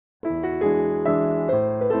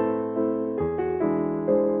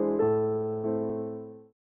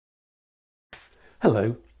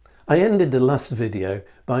Hello. I ended the last video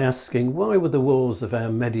by asking why were the walls of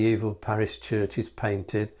our medieval parish churches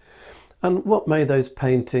painted and what may those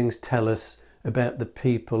paintings tell us about the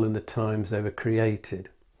people and the times they were created.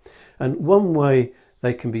 And one way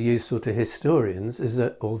they can be useful to historians is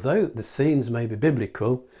that although the scenes may be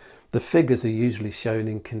biblical, the figures are usually shown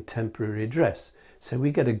in contemporary dress, so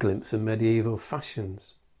we get a glimpse of medieval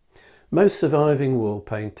fashions. Most surviving wall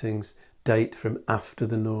paintings date from after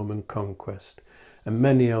the Norman conquest, and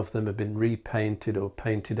many of them have been repainted or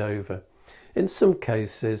painted over. In some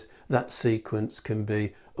cases, that sequence can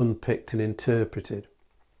be unpicked and interpreted.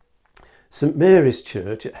 St Mary's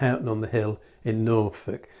Church at Houghton-on-the-Hill in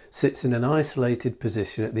Norfolk sits in an isolated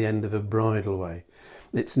position at the end of a bridleway.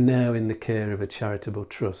 It's now in the care of a charitable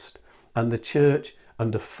trust, and the church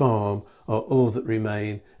and a farm are all that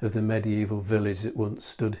remain of the medieval village that once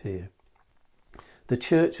stood here. The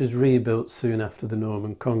church was rebuilt soon after the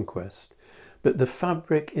Norman conquest, but the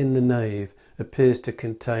fabric in the nave appears to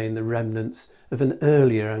contain the remnants of an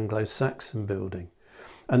earlier Anglo-Saxon building,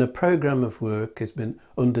 and a programme of work has been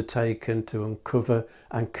undertaken to uncover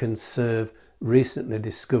and conserve recently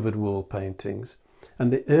discovered wall paintings,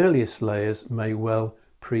 and the earliest layers may well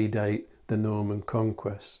predate the Norman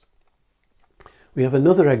conquest. We have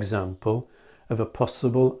another example of a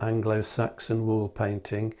possible Anglo-Saxon wall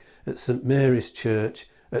painting at St Mary's Church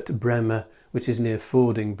at Breamore, which is near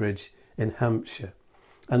Fordingbridge in Hampshire.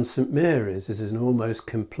 And St Mary's is an almost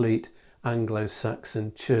complete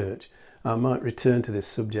Anglo-Saxon church. I might return to this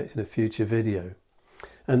subject in a future video.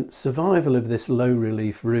 And survival of this low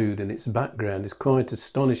relief rood and its background is quite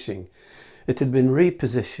astonishing. It had been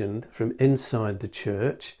repositioned from inside the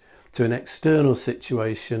church to an external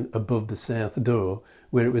situation above the south door,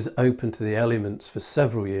 where it was open to the elements for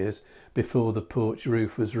several years before the porch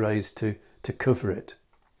roof was raised to cover it.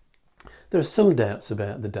 There are some doubts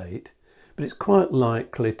about the date, but it's quite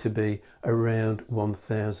likely to be around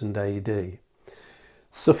 1000 AD.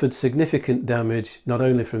 Suffered significant damage not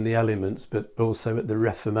only from the elements but also at the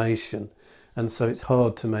Reformation, and so it's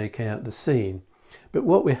hard to make out the scene. But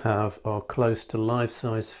what we have are close to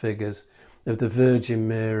life-size figures of the Virgin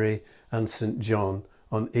Mary and St John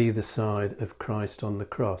on either side of Christ on the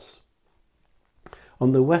cross.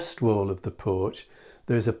 On the west wall of the porch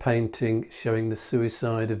there is a painting showing the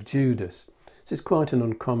suicide of Judas. This is quite an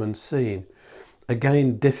uncommon scene.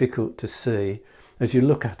 Again, difficult to see. As you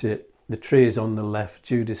look at it, the tree is on the left,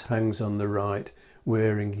 Judas hangs on the right,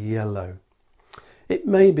 wearing yellow. It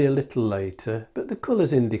may be a little later, but the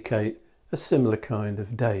colours indicate a similar kind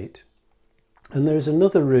of date. And there is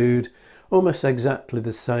another rood, almost exactly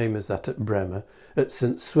the same as that at Breamore, at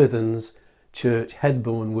St Swithin's Church,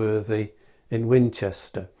 Headbourne Worthy in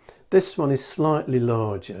Winchester. This one is slightly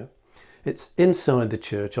larger. It's inside the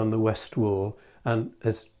church on the west wall and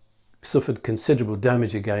has suffered considerable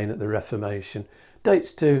damage again at the Reformation.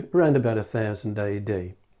 Dates to around about 1000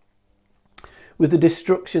 AD. With the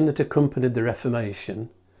destruction that accompanied the Reformation,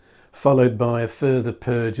 followed by a further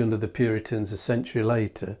purge under the Puritans a century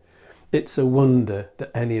later, it's a wonder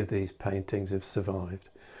that any of these paintings have survived.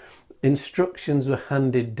 Instructions were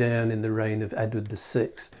handed down in the reign of Edward VI.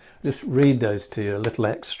 Just read those to you, a little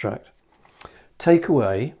extract. Take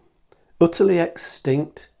away, utterly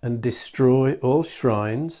extinct and destroy all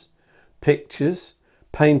shrines, pictures,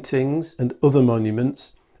 paintings and other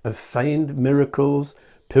monuments of feigned miracles,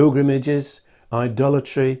 pilgrimages,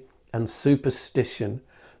 idolatry and superstition,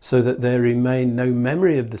 so that there remain no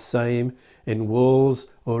memory of the same in walls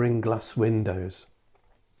or in glass windows.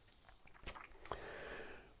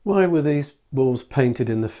 Why were these walls painted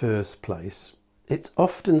in the first place? It's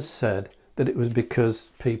often said that it was because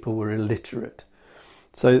people were illiterate.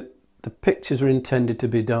 So the pictures were intended to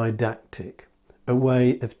be didactic, a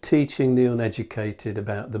way of teaching the uneducated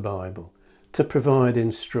about the Bible, to provide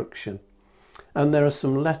instruction. And there are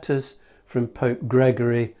some letters from Pope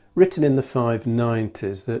Gregory written in the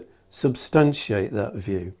 590s that substantiate that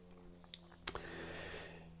view.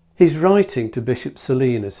 He's writing to Bishop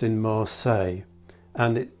Solinus in Marseille,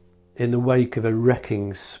 and in the wake of a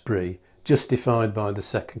wrecking spree justified by the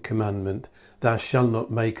second commandment, thou shalt not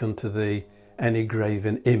make unto thee any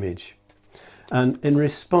graven image. And in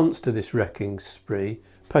response to this wrecking spree,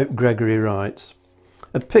 Pope Gregory writes,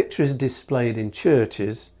 a picture is displayed in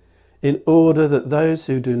churches in order that those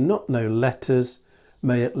who do not know letters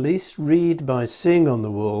may at least read by seeing on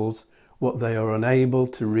the walls what they are unable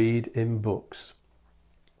to read in books.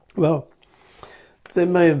 Well, there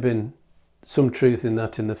may have been some truth in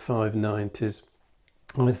that in the 590s.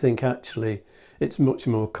 I think actually it's much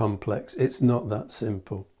more complex. It's not that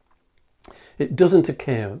simple. It doesn't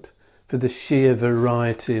account for the sheer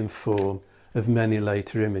variety and form of many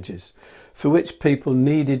later images. for which people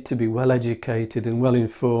needed to be well educated and well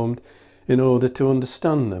informed in order to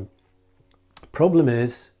understand them. Problem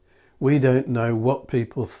is, we don't know what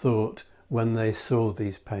people thought when they saw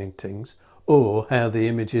these paintings, or how the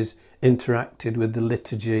images interacted with the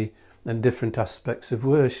liturgy and different aspects of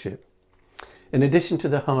worship. In addition to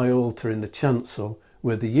the high altar in the chancel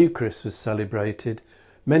where the Eucharist was celebrated,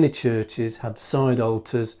 many churches had side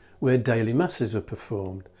altars where daily masses were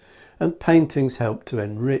performed, and paintings helped to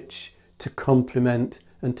enrich, to complement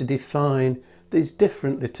and to define these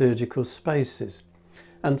different liturgical spaces.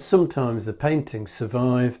 And sometimes the paintings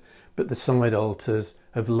survive, but the side altars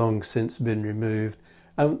have long since been removed,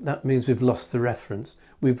 and that means we've lost the reference,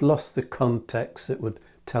 we've lost the context that would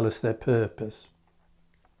tell us their purpose.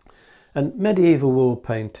 And medieval wall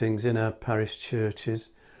paintings in our parish churches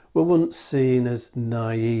were once seen as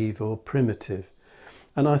naive or primitive,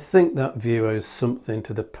 and I think that view owes something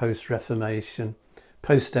to the post-Reformation,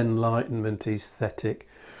 post-Enlightenment aesthetic,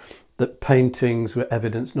 that paintings were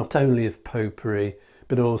evidence not only of popery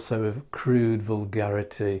but also of crude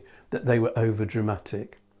vulgarity, that they were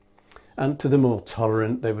over-dramatic. And to the more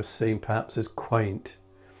tolerant, they were seen perhaps as quaint.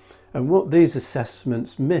 And what these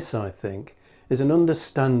assessments miss, I think, is an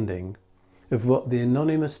understanding of what the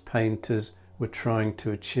anonymous painters were trying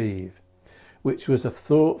to achieve, which was a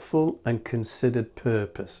thoughtful and considered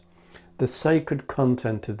purpose. The sacred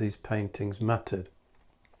content of these paintings mattered.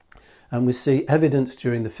 And we see evidence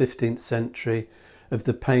during the 15th century of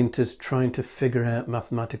the painters trying to figure out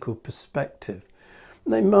mathematical perspective.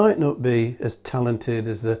 They might not be as talented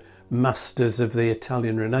as the masters of the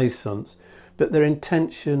Italian Renaissance, but their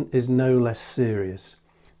intention is no less serious,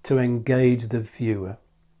 to engage the viewer.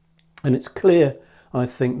 And it's clear, I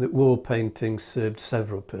think, that wall paintings served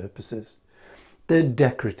several purposes. They're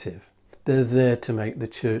decorative. They're there to make the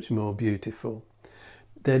church more beautiful.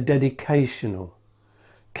 They're dedicational,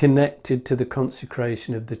 connected to the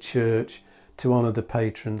consecration of the church to honour the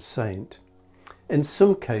patron saint. In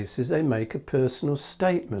some cases they make a personal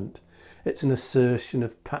statement. It's an assertion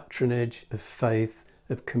of patronage, of faith,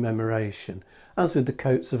 of commemoration, as with the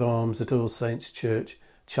coats of arms at All Saints Church,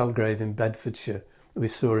 Chalgrave in Bedfordshire, we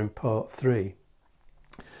saw in part 3.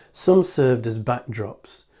 Some served as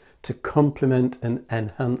backdrops to complement and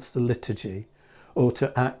enhance the liturgy, or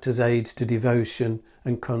to act as aids to devotion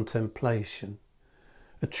and contemplation,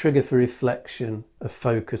 a trigger for reflection, a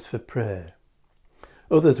focus for prayer.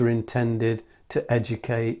 Others were intended to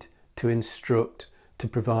educate, to instruct, to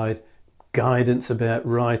provide guidance about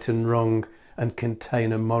right and wrong and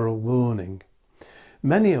contain a moral warning.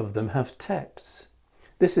 Many of them have texts.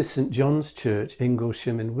 This is St John's Church,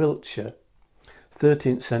 Inglesham in Wiltshire,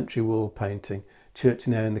 13th century wall painting, church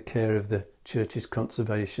now in the care of the Church's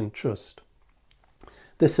Conservation Trust.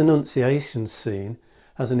 This Annunciation scene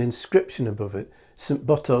has an inscription above it, St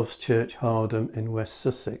Botolph's Church, Hardham in West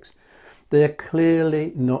Sussex. They are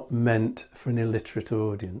clearly not meant for an illiterate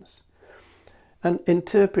audience. And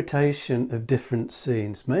interpretation of different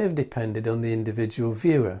scenes may have depended on the individual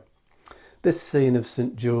viewer. This scene of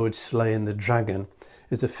St George slaying the dragon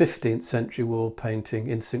is a 15th century wall painting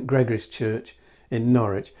in St Gregory's Church in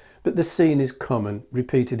Norwich, but the scene is common,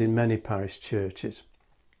 repeated in many parish churches.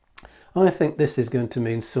 I think this is going to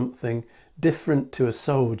mean something different to a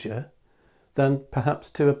soldier than perhaps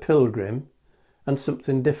to a pilgrim, and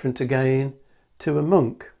something different again to a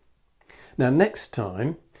monk. Now next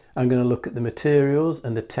time I'm going to look at the materials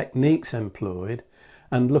and the techniques employed,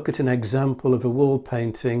 and look at an example of a wall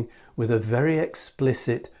painting with a very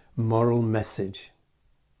explicit moral message.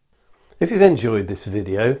 If you've enjoyed this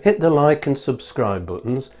video, hit the like and subscribe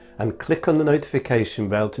buttons and click on the notification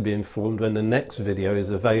bell to be informed when the next video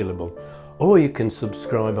is available, or you can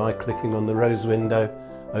subscribe by clicking on the rose window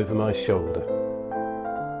over my shoulder.